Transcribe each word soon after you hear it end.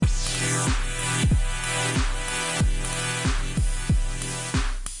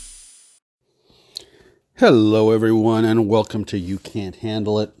Hello, everyone, and welcome to You Can't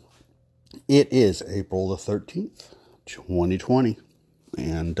Handle It. It is April the 13th, 2020,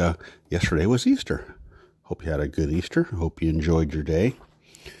 and yesterday was Easter. Hope you had a good Easter. Hope you enjoyed your day.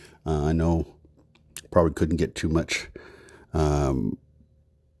 I know probably couldn't get too much, I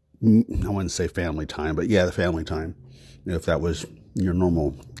wouldn't say family time, but yeah, the family time, if that was your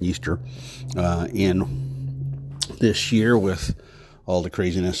normal Easter. In this year with all the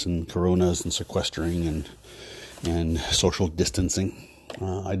craziness and coronas and sequestering and social distancing.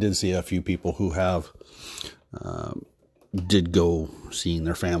 I did see a few people who have did go seeing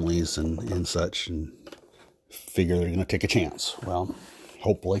their families and such and figure they're going to take a chance. Well,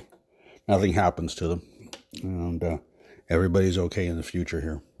 hopefully nothing happens to them and everybody's okay in the future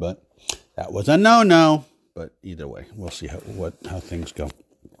here. But that was a no. But either way, we'll see how things go.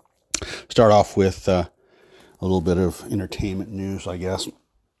 Start off with a little bit of entertainment news, I guess.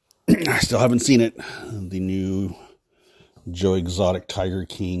 I still haven't seen it. The new Joe Exotic Tiger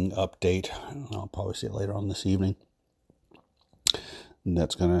King update. I'll probably see it later on this evening. And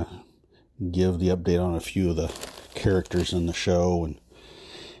that's going to give the update on a few of the characters in the show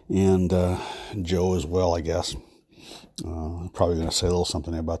and Joe as well, I guess. Probably going to say a little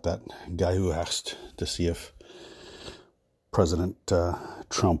something about that guy who asked to see if President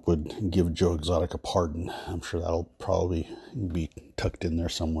Trump would give Joe Exotic a pardon. I'm sure that'll probably be tucked in there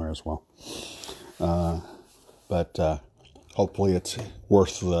somewhere as well. But hopefully it's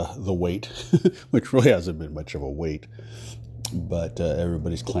worth the wait, which really hasn't been much of a wait. But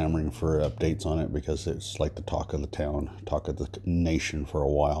everybody's clamoring for updates on it because it's like the talk of the town, talk of the nation for a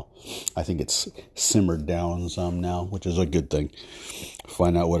while. I think it's simmered down some now, which is a good thing.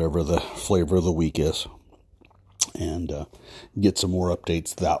 Find out whatever the flavor of the week is. And get some more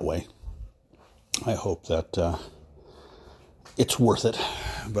updates that way. I hope that it's worth it,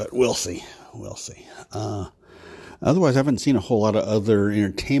 but we'll see. Otherwise, I haven't seen a whole lot of other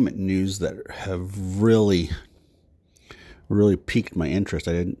entertainment news that have really piqued my interest.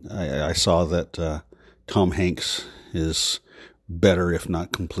 I saw that Tom Hanks is better, if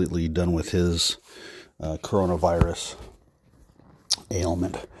not completely done with his coronavirus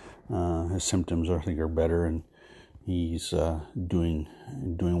ailment. His symptoms, I think, are better, and he's doing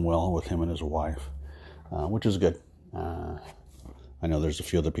well with him and his wife, which is good. I know there's a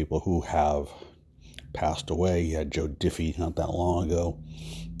few other people who have passed away. You had Joe Diffie not that long ago,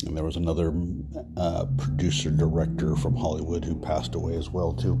 and there was another producer-director from Hollywood who passed away as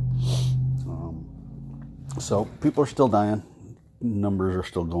well, too. So people are still dying. Numbers are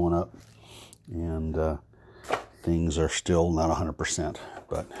still going up, and things are still not 100%,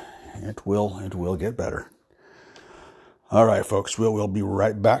 but it will get better. All right, folks, we'll be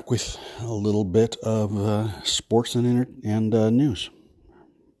right back with a little bit of sports and news.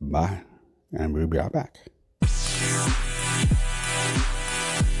 Bye, and we'll be right back.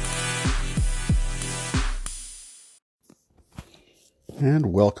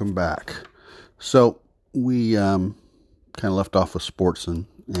 And welcome back. So we kind of left off with sports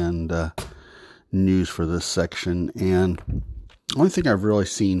and news for this section, and the only thing I've really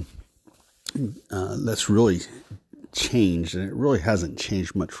seen that's really changed, and it really hasn't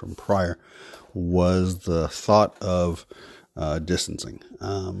changed much from prior, was the thought of distancing.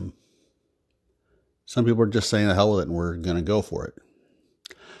 Some people are just saying the hell with it and we're going to go for it.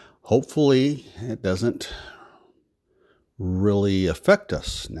 Hopefully it doesn't really affect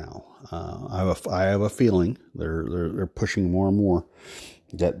us now. I have a feeling they're pushing more and more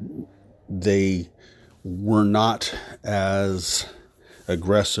that they were not as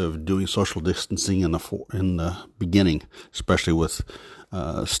aggressive doing social distancing in the beginning, especially with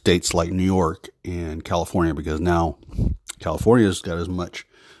states like New York and California, because now California's got as much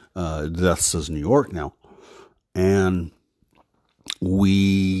deaths as New York now, and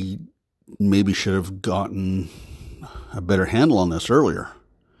we maybe should have gotten a better handle on this earlier,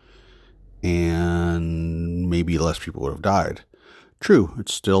 and maybe less people would have died. True,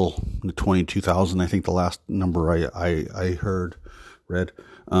 it's still the 22,000. I think the last number I read.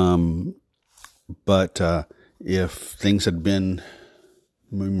 But if things had been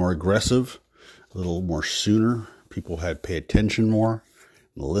more aggressive, a little more sooner, people had paid attention more,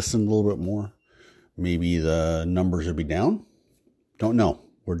 listened a little bit more, maybe the numbers would be down. Don't know.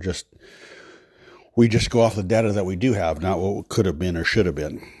 We just go off the data that we do have, not what could have been or should have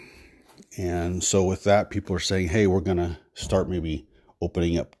been. And so with that, people are saying, hey, we're going to start maybe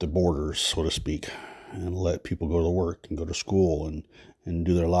opening up the borders, so to speak, and let people go to work and go to school and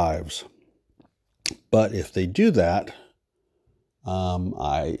do their lives. But if they do that,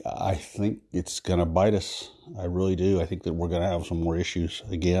 I think it's going to bite us. I really do. I think that we're going to have some more issues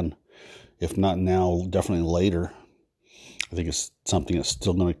again if not now, definitely later. I think it's something that's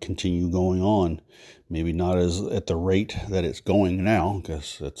still going to continue going on. Maybe not as at the rate that it's going now,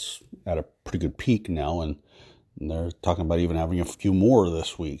 because it's at a pretty good peak now, and they're talking about even having a few more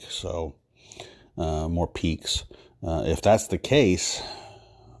this week. So more peaks. If that's the case,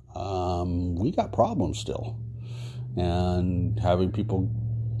 we got problems still. And having people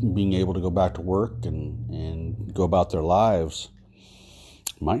being able to go back to work and go about their lives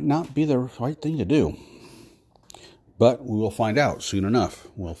might not be the right thing to do. But we will find out soon enough.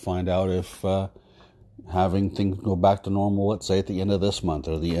 We'll find out if having things go back to normal, let's say at the end of this month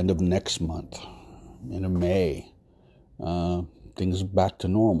or the end of next month, end of May, things back to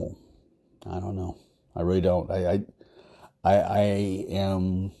normal. I don't know. I really don't. I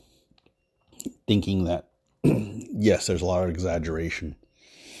am thinking that, yes, there's a lot of exaggeration.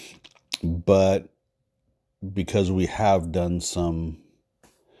 But because we have done some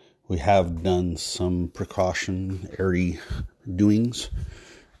precautionary doings,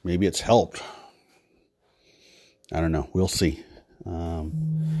 maybe it's helped. I don't know. We'll see.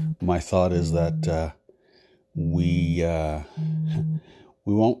 My thought is that we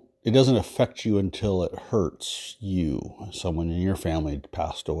won't. It doesn't affect you until it hurts you. Someone in your family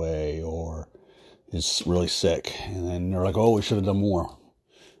passed away or is really sick, and then they're like, "Oh, we should have done more."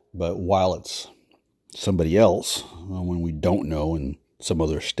 But while it's somebody else, when we don't know in some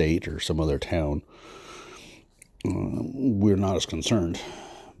other state or some other town, we're not as concerned.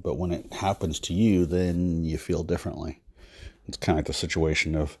 But when it happens to you, then you feel differently. It's kind of like the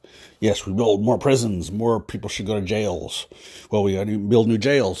situation of, yes, we build more prisons, more people should go to jails. Well, we got to build new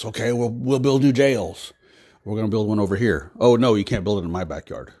jails. Okay, we'll build new jails. We're going to build one over here. Oh, no, you can't build it in my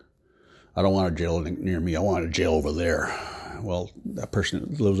backyard. I don't want a jail near me. I want a jail over there. Well, that person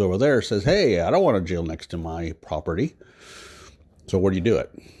that lives over there says, hey, I don't want a jail next to my property. So where do you do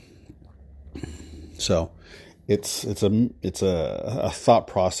it? So it's a thought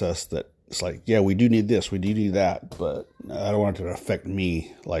process that it's like, yeah, we do need this, we do need that, but I don't want it to affect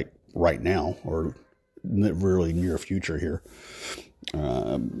me like right now or really near future here,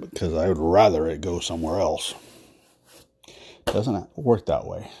 because I would rather it go somewhere else. It doesn't work that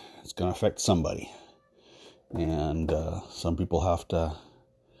way. It's going to affect somebody. And some people have to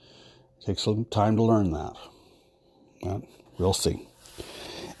take some time to learn that. But we'll see.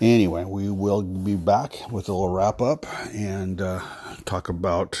 Anyway, we will be back with a little wrap up and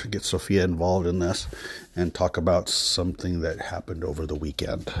get Sophia involved in this and talk about something that happened over the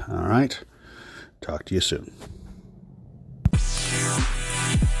weekend. All right? Talk to you soon.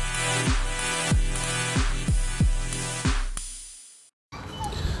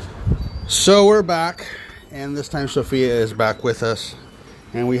 So we're back. And this time Sophia is back with us.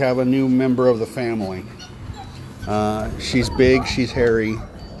 And we have a new member of the family. She's big, she's hairy,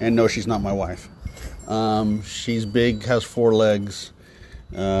 and no, she's not my wife. She's big, has 4 legs,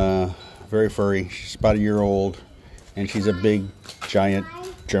 very furry. She's about a year old, and she's a big, giant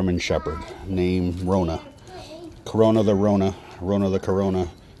German Shepherd named Rona. Rona the Corona.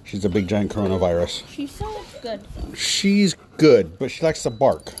 She's a big, giant coronavirus. She's so good. She's good, but she likes to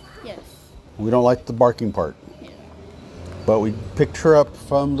bark. Yes. We don't like the barking part. Yeah. But we picked her up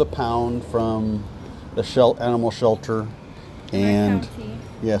from the pound, from the animal shelter, and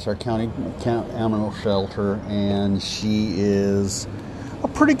our county animal shelter, and she is a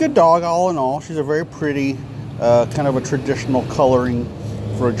pretty good dog all in all. She's a very pretty, kind of a traditional coloring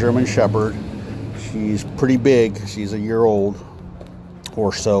for a German Shepherd. She's pretty big. She's a year old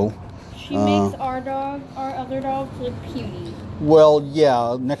or so. She makes our other dogs look puny. Well,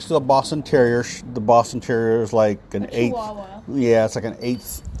 yeah, next to the Boston Terrier is like an eighth. Chihuahua. Yeah, it's like an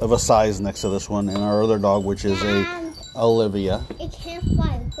eighth of a size next to this one, and our other dog, which is a Olivia. It can't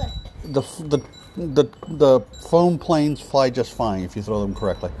fly. Look. The foam planes fly just fine if you throw them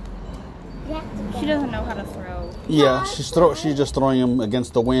correctly. She doesn't know how to throw. Yeah, she's just throwing them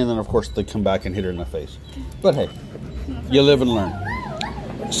against the wind, and of course they come back and hit her in the face. But hey, you live and learn.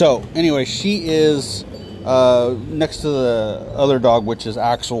 So anyway, she is next to the other dog, which is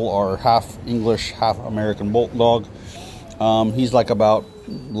Axel, our half English, half American bulldog. He's like about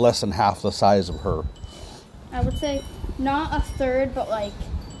less than half the size of her. I would say not a third, but like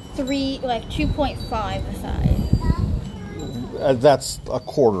 2.5 the size. That's a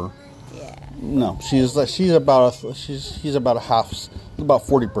quarter. Yeah. No, he's about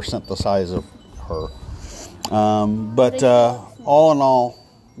 40% the size of her. But all in all,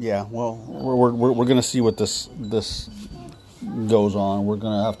 yeah. Well, we're gonna see what this goes on. We're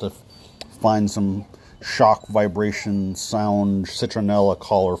gonna have to find some shock, vibration, sound, citronella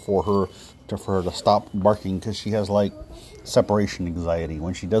collar for her to stop barking, because she has like separation anxiety.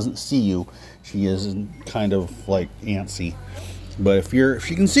 When she doesn't see you, she is kind of like antsy. But if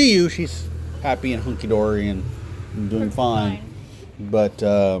she can see you, she's happy and hunky-dory and doing fine. But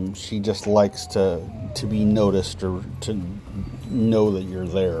she just likes to be noticed, or to know that you're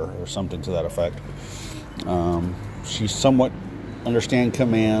there, or something to that effect. She somewhat understands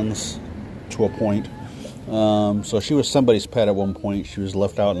commands to a point. So she was somebody's pet at one point. She was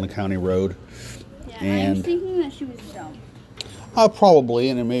left out on the county road. Yeah, and I was thinking that she was dumb. Probably,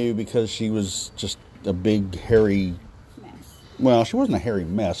 and it may be because she was just a big, hairy Mess. Well, she wasn't a hairy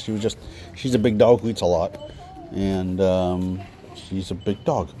mess. She's a big dog who eats a lot. And she's a big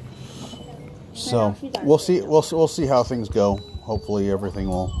dog. So we'll see how things go. Hopefully everything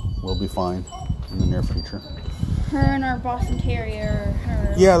will be fine in the near future. Her and our Boston Terrier.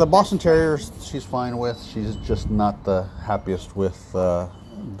 Yeah, the Boston Terrier she's fine with. She's just not the happiest with Well,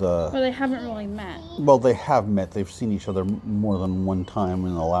 they haven't really met. Well, they have met. They've seen each other more than one time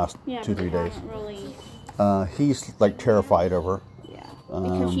in the last 2-3 days. Really... He's like terrified of her. Yeah,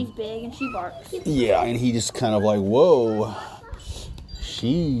 because she's big and she barks. Yeah, and he just kind of like, whoa,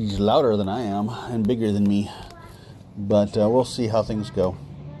 she's louder than I am and bigger than me. But we'll see how things go.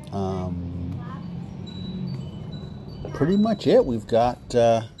 Pretty much it. We've got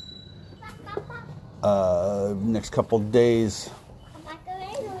next couple days.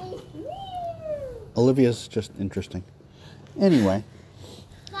 Olivia's just interesting. Anyway,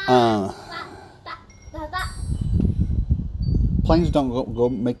 planes don't go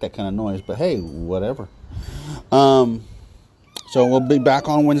make that kind of noise, but hey, whatever. So we'll be back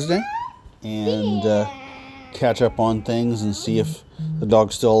on Wednesday and catch up on things and see if the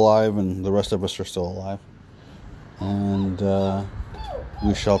dog's still alive and the rest of us are still alive. And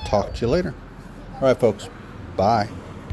we shall talk to you later. All right, folks. Bye.